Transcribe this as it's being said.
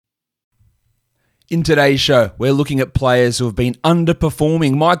In today's show, we're looking at players who have been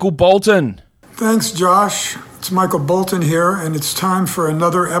underperforming. Michael Bolton. Thanks, Josh. It's Michael Bolton here, and it's time for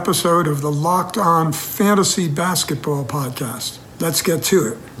another episode of the Locked On Fantasy Basketball Podcast. Let's get to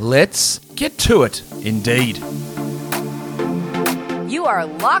it. Let's get to it, indeed. You are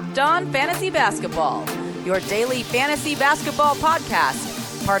Locked On Fantasy Basketball, your daily fantasy basketball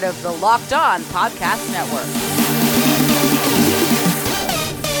podcast, part of the Locked On Podcast Network.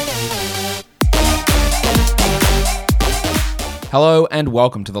 Hello and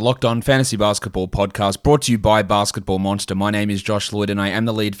welcome to the Locked On Fantasy Basketball Podcast, brought to you by Basketball Monster. My name is Josh Lloyd and I am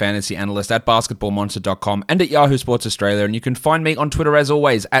the lead fantasy analyst at basketballmonster.com and at Yahoo Sports Australia. And you can find me on Twitter as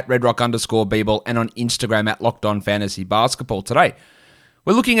always at redrock_Beeble and on Instagram at Locked On Fantasy Basketball. Today,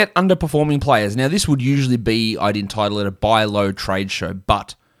 we're looking at underperforming players. Now, this would usually be, I'd entitle it a buy low trade show,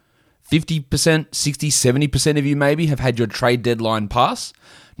 but 50%, 60, 70% of you maybe have had your trade deadline pass.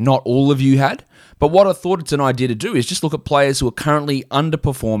 Not all of you had. But what I thought it's an idea to do is just look at players who are currently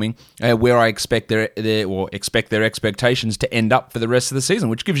underperforming, where I expect their expectations to end up for the rest of the season,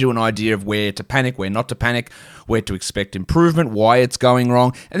 which gives you an idea of where to panic, where not to panic, where to expect improvement, why it's going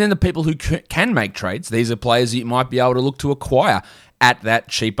wrong, and then the people who can make trades. These are players that you might be able to look to acquire at that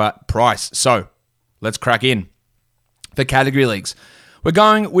cheaper price. So let's crack in. For category leagues, we're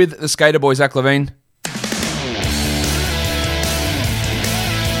going with the skater boy Zach LaVine.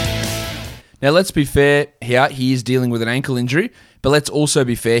 Now, let's be fair here. He is dealing with an ankle injury, but let's also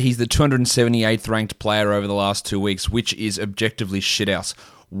be fair. He's the 278th ranked player over the last 2 weeks, which is objectively shithouse.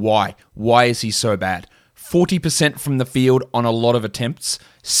 Why? Why is he so bad? 40% from the field on a lot of attempts,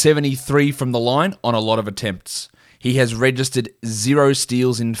 73% from the line on a lot of attempts. He has registered 0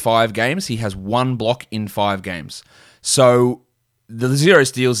 steals in 5 games. He has 1 block in 5 games. So the 0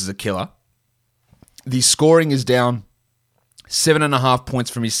 steals is a killer. The scoring is down 7.5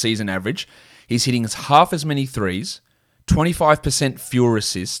 points from his season average. He's hitting half as many threes, 25% fewer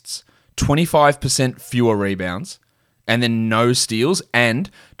assists, 25% fewer rebounds, and then no steals, and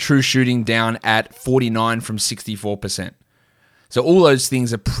true shooting down at 49 from 64%. So all those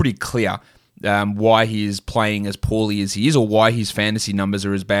things are pretty clear why he is playing as poorly as he is, or why his fantasy numbers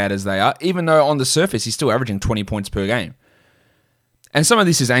are as bad as they are, even though on the surface he's still averaging 20 points per game. And some of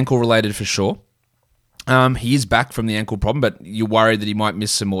this is ankle related for sure. He is back from the ankle problem, but you're worried that he might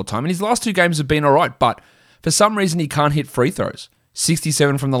miss some more time. And his last 2 games have been all right, but for some reason he can't hit free throws.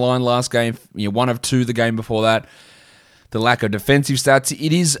 67 from the line last game, 1 of 2 the game before that. The lack of defensive stats,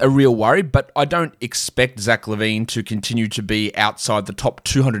 it is a real worry, but I don't expect Zach LaVine to continue to be outside the top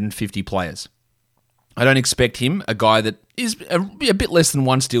 250 players. I don't expect him, a guy that is a bit less than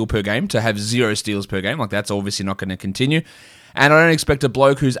 1 steal per game, to have 0 steals per game. Like, that's obviously not going to continue. And I don't expect a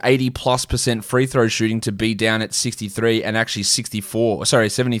bloke who's 80+% free throw shooting to be down at 73 and actually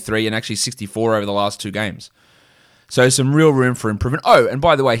 73 and actually 64 over the last 2 games. So some real room for improvement. Oh, and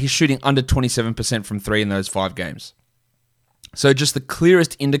by the way, he's shooting under 27% from 3 in those 5 games. So just the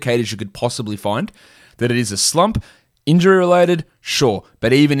clearest indicators you could possibly find that it is a slump. Injury-related, sure.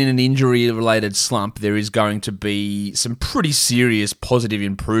 But even in an injury-related slump, there is going to be some pretty serious positive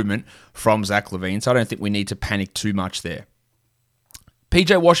improvement from Zach LaVine. So I don't think we need to panic too much there.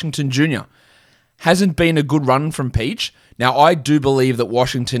 PJ Washington Jr. hasn't been a good run from Peach. Now, I do believe that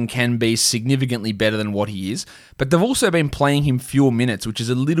Washington can be significantly better than what he is, but they've also been playing him fewer minutes, which is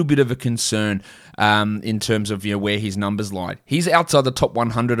a little bit of a concern in terms of where his numbers lie. He's outside the top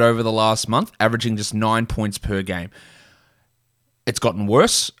 100 over the last month, averaging just 9 points per game. It's gotten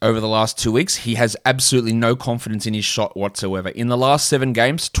worse over the last 2 weeks. He has absolutely no confidence in his shot whatsoever. In the last 7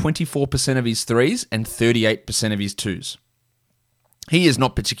 games, 24% of his threes and 38% of his twos. He is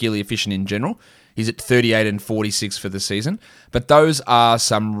not particularly efficient in general. He's at 38 and 46 for the season. But those are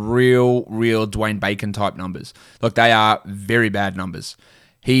some real Dwayne Bacon type numbers. Look, they are very bad numbers.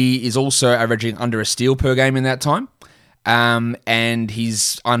 He is also averaging under a steal per game in that time. And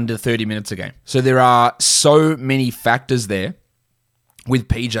he's under 30 minutes a game. So there are so many factors there with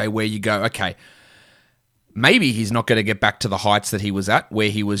PJ where you go, okay, maybe he's not going to get back to the heights that he was at, where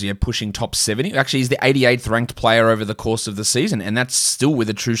he was pushing top 70. Actually, he's the 88th ranked player over the course of the season, and that's still with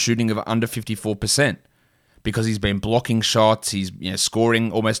a true shooting of under 54%. Because he's been blocking shots, he's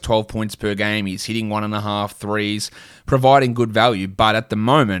scoring almost 12 points per game, he's hitting 1.5 threes, providing good value. But at the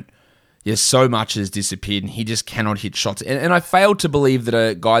moment, so much has disappeared, and he just cannot hit shots. And I fail to believe that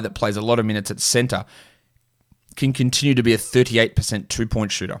a guy that plays a lot of minutes at center can continue to be a 38%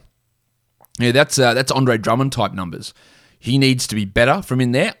 two-point shooter. That's Andre Drummond type numbers. He needs to be better from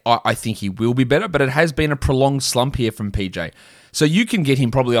in there. I think he will be better, but it has been a prolonged slump here from PJ. So you can get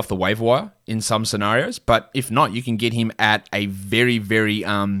him probably off the waiver wire in some scenarios, but if not, you can get him at a very, very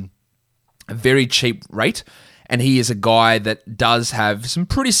a very cheap rate, and he is a guy that does have some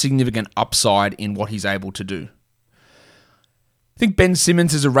pretty significant upside in what he's able to do. I think Ben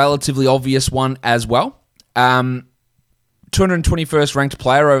Simmons is a relatively obvious one as well. 221st ranked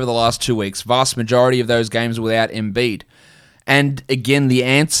player over the last 2 weeks. Vast majority of those games without Embiid. And again, the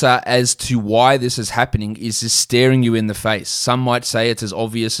answer as to why this is happening is just staring you in the face. Some might say it's as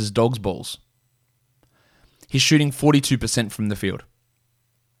obvious as dog's balls. He's shooting 42% from the field.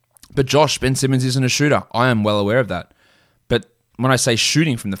 But Josh, Ben Simmons isn't a shooter. I am well aware of that. But when I say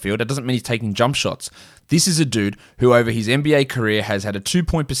shooting from the field, that doesn't mean he's taking jump shots. This is a dude who over his NBA career has had a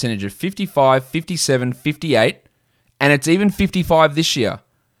 2-point percentage of 55, 57, 58, and it's even 55 this year,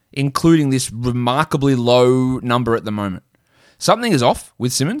 including this remarkably low number at the moment. Something is off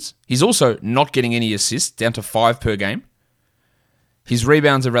with Simmons. He's also not getting any assists, down to 5 per game. His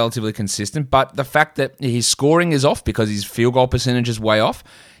rebounds are relatively consistent, but the fact that his scoring is off because his field goal percentage is way off,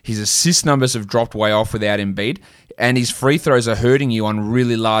 his assist numbers have dropped way off without Embiid, and his free throws are hurting you on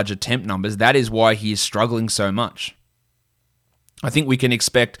really large attempt numbers. That is why he is struggling so much. I think we can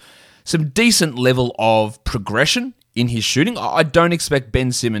expect some decent level of progression in his shooting. I don't expect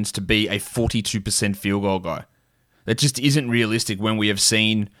Ben Simmons to be a 42% field goal guy. That just isn't realistic when we have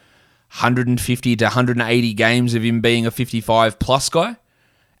seen 150 to 180 games of him being a 55-plus guy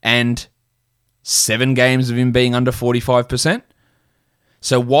and 7 games of him being under 45%.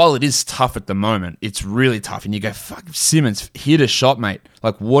 So while it is tough at the moment, it's really tough. And you go, fuck, Simmons, hit a shot, mate.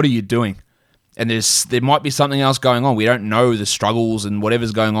 Like, what are you doing? And there might be something else going on. We don't know the struggles and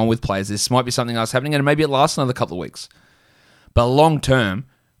whatever's going on with players. This might be something else happening, and maybe it lasts another couple of weeks. But long term,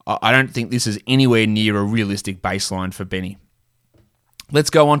 I don't think this is anywhere near a realistic baseline for Benny. Let's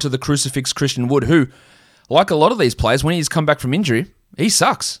go on to the crucifix Christian Wood, who, like a lot of these players, when he's come back from injury, he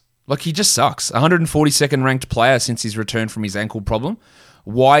sucks. Like, he just sucks. 142nd ranked player since his return from his ankle problem.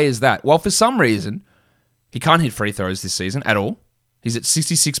 Why is that? Well, for some reason, he can't hit free throws this season at all. He's at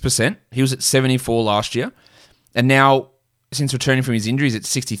 66%. He was at 74% last year. And now, since returning from his injuries,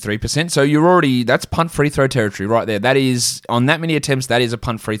 it's 63%. So that's punt free throw territory right there. That is, on that many attempts, that is a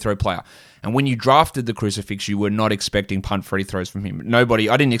punt free throw player. And when you drafted the crucifix, you were not expecting punt free throws from him. I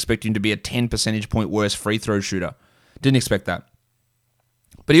didn't expect him to be a 10 percentage point worse free throw shooter. Didn't expect that.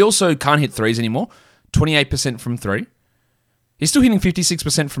 But he also can't hit threes anymore. 28% from 3. He's still hitting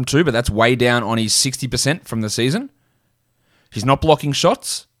 56% from 2, but that's way down on his 60% from the season. He's not blocking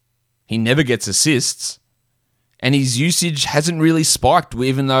shots. He never gets assists. And his usage hasn't really spiked,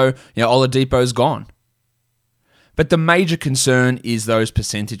 even though Oladipo's gone. But the major concern is those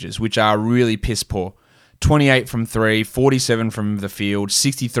percentages, which are really piss poor. 28 from 3, 47 from the field,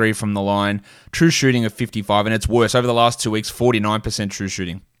 63 from the line, true shooting of 55, and it's worse. Over the last 2 weeks, 49% true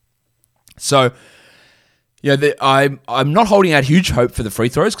shooting. So, I'm not holding out huge hope for the free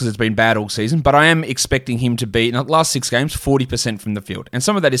throws because it's been bad all season, but I am expecting him to be, in the last 6 games, 40% from the field. And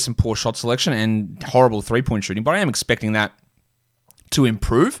some of that is some poor shot selection and horrible three-point shooting, but I am expecting that to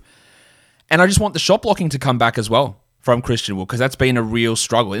improve. And I just want the shot blocking to come back as well from Christian Wood because that's been a real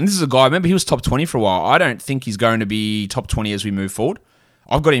struggle. And this is a guy, remember, he was top 20 for a while. I don't think he's going to be top 20 as we move forward.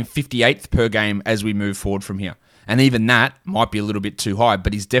 I've got him 58th per game as we move forward from here. And even that might be a little bit too high,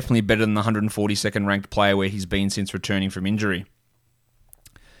 but he's definitely better than the 142nd ranked player where he's been since returning from injury.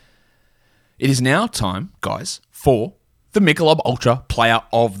 It is now time, guys, for the Michelob Ultra Player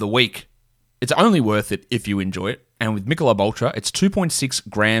of the Week. It's only worth it if you enjoy it. And with Michelob Ultra, it's 2.6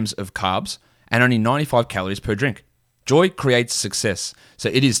 grams of carbs and only 95 calories per drink. Joy creates success. So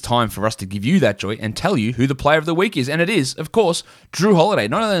it is time for us to give you that joy and tell you who the player of the week is. And it is, of course, Jrue Holiday.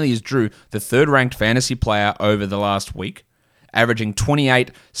 Not only is Jrue the 3rd ranked fantasy player over the last week, averaging 28,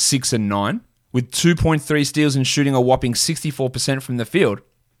 6, and 9, with 2.3 steals and shooting a whopping 64% from the field.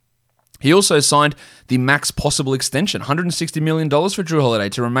 He also signed the max possible extension, $160 million for Jrue Holiday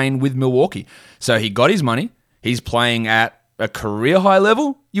to remain with Milwaukee. So he got his money. He's playing at a career high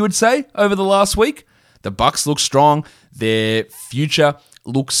level, you would say, over the last week. The Bucks look strong. Their future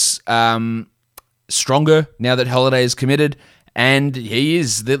looks stronger now that Holiday is committed. And he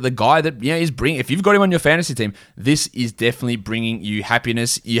is the guy that is bringing. If you've got him on your fantasy team, this is definitely bringing you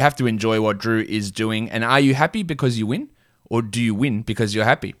happiness. You have to enjoy what Jrue is doing. And are you happy because you win? Or do you win because you're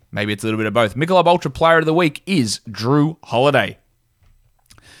happy? Maybe it's a little bit of both. Michelob Ultra Player of the Week is Jrue Holiday.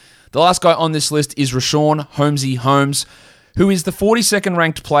 The last guy on this list is Richaun Holmes, who is the 42nd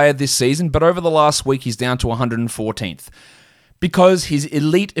ranked player this season, but over the last week he's down to 114th. Because his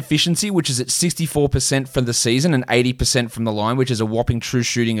elite efficiency, which is at 64% for the season and 80% from the line, which is a whopping true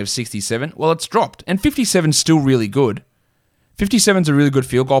shooting of 67, well, it's dropped. And 57 is still really good. 57 is a really good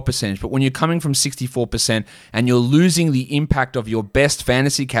field goal percentage, but when you're coming from 64% and you're losing the impact of your best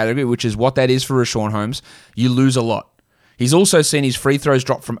fantasy category, which is what that is for Richaun Holmes, you lose a lot. He's also seen his free throws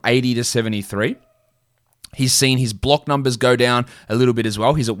drop from 80 to 73. He's seen his block numbers go down a little bit as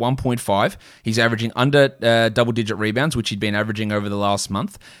well. He's at 1.5. He's averaging under double-digit rebounds, which he'd been averaging over the last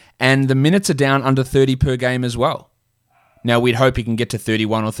month. And the minutes are down under 30 per game as well. Now, we'd hope he can get to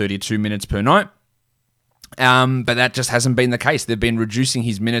 31 or 32 minutes per night. But that just hasn't been the case. They've been reducing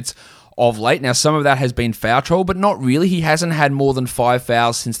his minutes of late. Now, some of that has been foul trouble, but not really. He hasn't had more than 5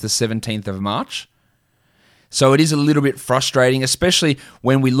 fouls since the 17th of March. So it is a little bit frustrating, especially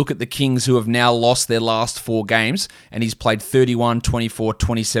when we look at the Kings, who have now lost their last 4 games, and he's played 31, 24,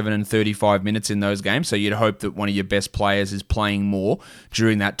 27, and 35 minutes in those games. So you'd hope that one of your best players is playing more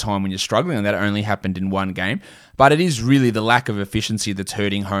during that time when you're struggling, and that only happened in 1 game. But it is really the lack of efficiency that's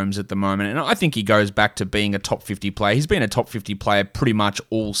hurting Holmes at the moment, and I think he goes back to being a top 50 player. He's been a top 50 player pretty much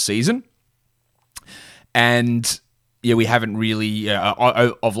all season, and yeah, we haven't really,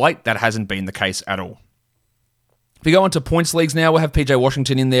 of late, that hasn't been the case at all. If we go on to points leagues now, we'll have PJ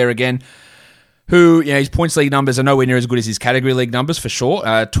Washington in there again, who, his points league numbers are nowhere near as good as his category league numbers for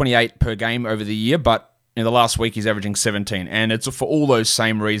sure. 28 per game over the year, but in the last week he's averaging 17, and it's for all those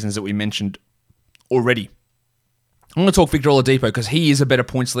same reasons that we mentioned already. I'm going to talk Victor Oladipo because he is a better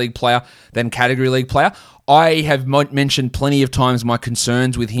points league player than category league player. I have mentioned plenty of times my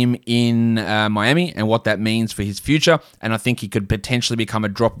concerns with him in Miami and what that means for his future, and I think he could potentially become a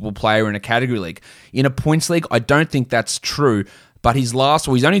droppable player in a category league. In a points league, I don't think that's true, but he's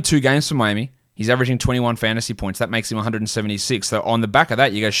only 2 games for Miami. He's averaging 21 fantasy points. That makes him 176. So on the back of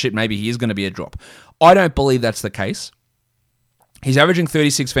that, you go, shit, maybe he is going to be a drop. I don't believe that's the case. He's averaging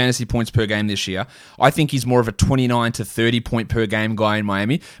 36 fantasy points per game this year. I think he's more of a 29 to 30 point per game guy in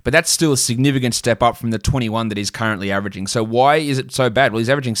Miami, but that's still a significant step up from the 21 that he's currently averaging. So why is it so bad? Well,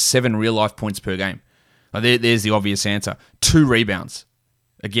 he's averaging 7 real-life points per game. There's the obvious answer. 2 rebounds.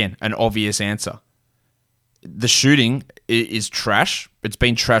 Again, an obvious answer. The shooting is trash. It's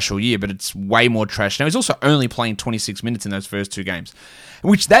been trash all year, but it's way more trash now. He's also only playing 26 minutes in those first 2 games,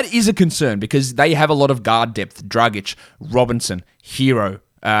 which that is a concern because they have a lot of guard depth. Dragic, Robinson, Hero,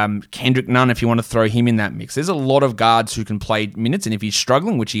 Kendrick Nunn, if you want to throw him in that mix. There's a lot of guards who can play minutes, and if he's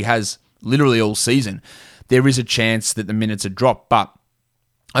struggling, which he has literally all season, there is a chance that the minutes are dropped. But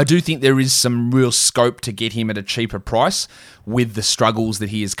I do think there is some real scope to get him at a cheaper price with the struggles that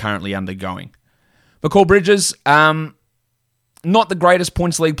he is currently undergoing. Mikal Bridges, not the greatest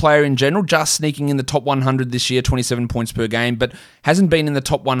points league player in general, just sneaking in the top 100 this year, 27 points per game, but hasn't been in the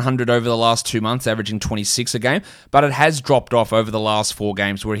top 100 over the last 2 months, averaging 26 a game, but it has dropped off over the last 4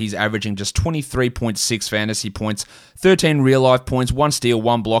 games where he's averaging just 23.6 fantasy points, 13 real-life points, 1 steal,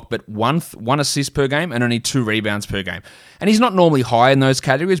 1 block, but one assist per game and only 2 rebounds per game. And he's not normally high in those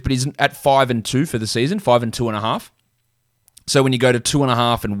categories, but he's at 5 and 2 for the season, 5 and 2.5. So when you go to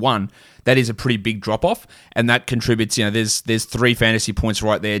 2.5 and 1, that is a pretty big drop-off, and that contributes, there's 3 fantasy points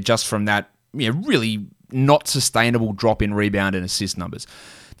right there just from that, really not sustainable drop in rebound and assist numbers.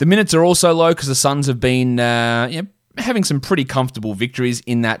 The minutes are also low because the Suns have been having some pretty comfortable victories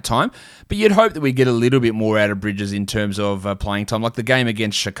in that time, but you'd hope that we get a little bit more out of Bridges in terms of playing time. Like the game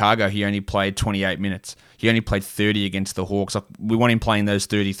against Chicago, he only played 28 minutes. He only played 30 against the Hawks. We want him playing those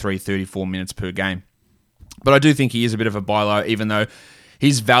 33, 34 minutes per game. But I do think he is a bit of a buy low, even though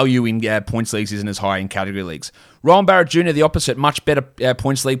his value in points leagues isn't as high in category leagues. Rowan Barrett Jr., the opposite, much better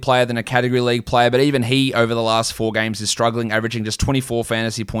points league player than a category league player, but even he, over the last 4 games, is struggling, averaging just 24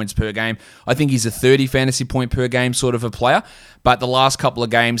 fantasy points per game. I think he's a 30 fantasy point per game sort of a player, but the last couple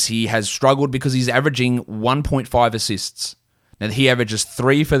of games he has struggled because he's averaging 1.5 assists. Now, he averages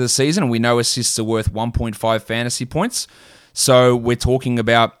 3 for the season, and we know assists are worth 1.5 fantasy points, so we're talking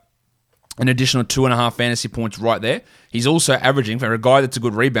about an additional 2.5 fantasy points right there. He's also averaging, for a guy that's a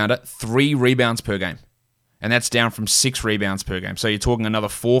good rebounder, 3 rebounds per game. And that's down from 6 rebounds per game. So you're talking another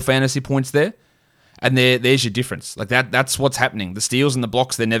 4 fantasy points there. And there's your difference. Like that's what's happening. The steals and the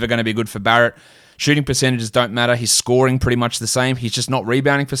blocks, they're never going to be good for Barrett. Shooting percentages don't matter. He's scoring pretty much the same. He's just not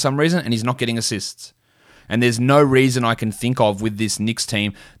rebounding for some reason, and he's not getting assists. And there's no reason I can think of with this Knicks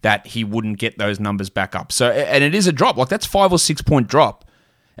team that he wouldn't get those numbers back up. So, and it is a drop. Like that's 5 or 6 point drop.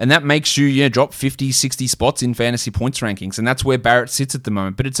 And that makes you drop 50, 60 spots in fantasy points rankings. And that's where Barrett sits at the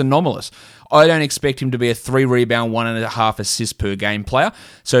moment. But it's anomalous. I don't expect him to be a 3 rebound, 1.5 assist per game player.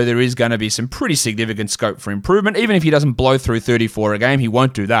 So there is going to be some pretty significant scope for improvement. Even if he doesn't blow through 34 a game, he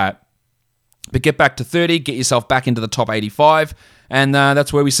won't do that. But get back to 30, get yourself back into the top 85. And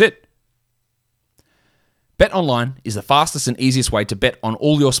that's where we sit. BetOnline is the fastest and easiest way to bet on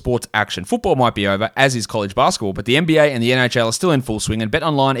all your sports action. Football might be over, as is college basketball, but the NBA and the NHL are still in full swing, and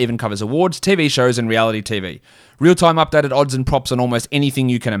BetOnline even covers awards, TV shows, and reality TV. Real-time updated odds and props on almost anything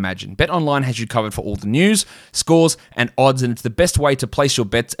you can imagine. BetOnline has you covered for all the news, scores, and odds, and it's the best way to place your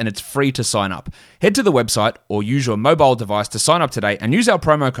bets, and it's free to sign up. Head to the website or use your mobile device to sign up today and use our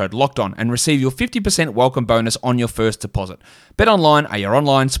promo code LOCKEDON and receive your 50% welcome bonus on your first deposit. BetOnline are your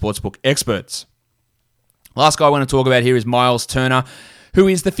online sportsbook experts. Last guy I want to talk about here is Miles Turner, who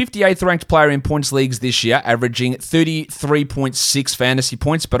is the 58th ranked player in points leagues this year, averaging 33.6 fantasy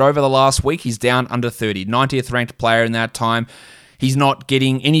points, but over the last week, he's down under 30. 90th ranked player in that time. He's not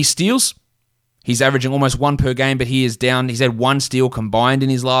getting any steals. He's averaging almost one per game, but he is down. He's had one steal combined in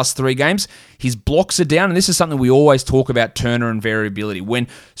his last 3 games. His blocks are down, and this is something we always talk about, Turner and variability. When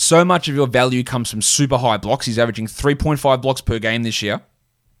so much of your value comes from super high blocks, he's averaging 3.5 blocks per game this year,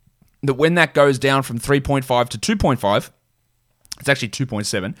 that when that goes down from 3.5 to 2.5, it's actually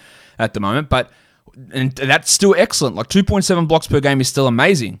 2.7 at the moment, and that's still excellent. Like 2.7 blocks per game is still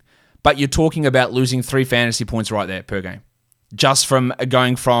amazing, but you're talking about losing 3 fantasy points right there per game. Just from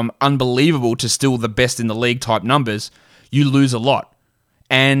going from unbelievable to still the best in the league type numbers, you lose a lot.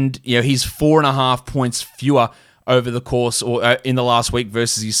 And he's 4.5 points fewer over the course or in the last week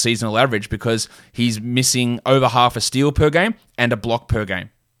versus his seasonal average because he's missing over half a steal per game and a block per game.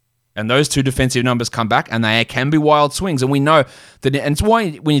 And those 2 defensive numbers come back, and they can be wild swings. And we know that, and it's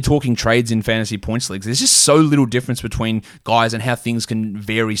why when you're talking trades in fantasy points leagues, there's just so little difference between guys and how things can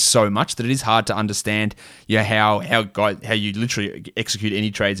vary so much that it is hard to understand how you literally execute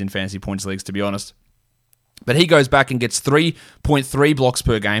any trades in fantasy points leagues, to be honest. But he goes back and gets 3.3 blocks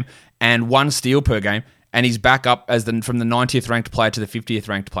per game and 1 steal per game, and he's back up from the 90th ranked player to the 50th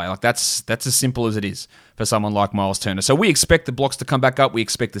ranked player. Like that's as simple as it is for someone like Miles Turner. So we expect the blocks to come back up. We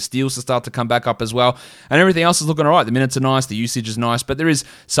expect the steals to start to come back up as well. And everything else is looking all right. The minutes are nice. The usage is nice. But there is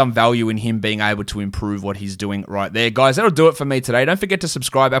some value in him being able to improve what he's doing right there. Guys, that'll do it for me today. Don't forget to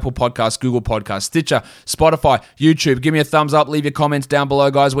subscribe. Apple Podcasts, Google Podcasts, Stitcher, Spotify, YouTube. Give me a thumbs up. Leave your comments down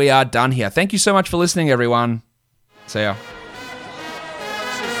below, guys. We are done here. Thank you so much for listening, everyone. See ya.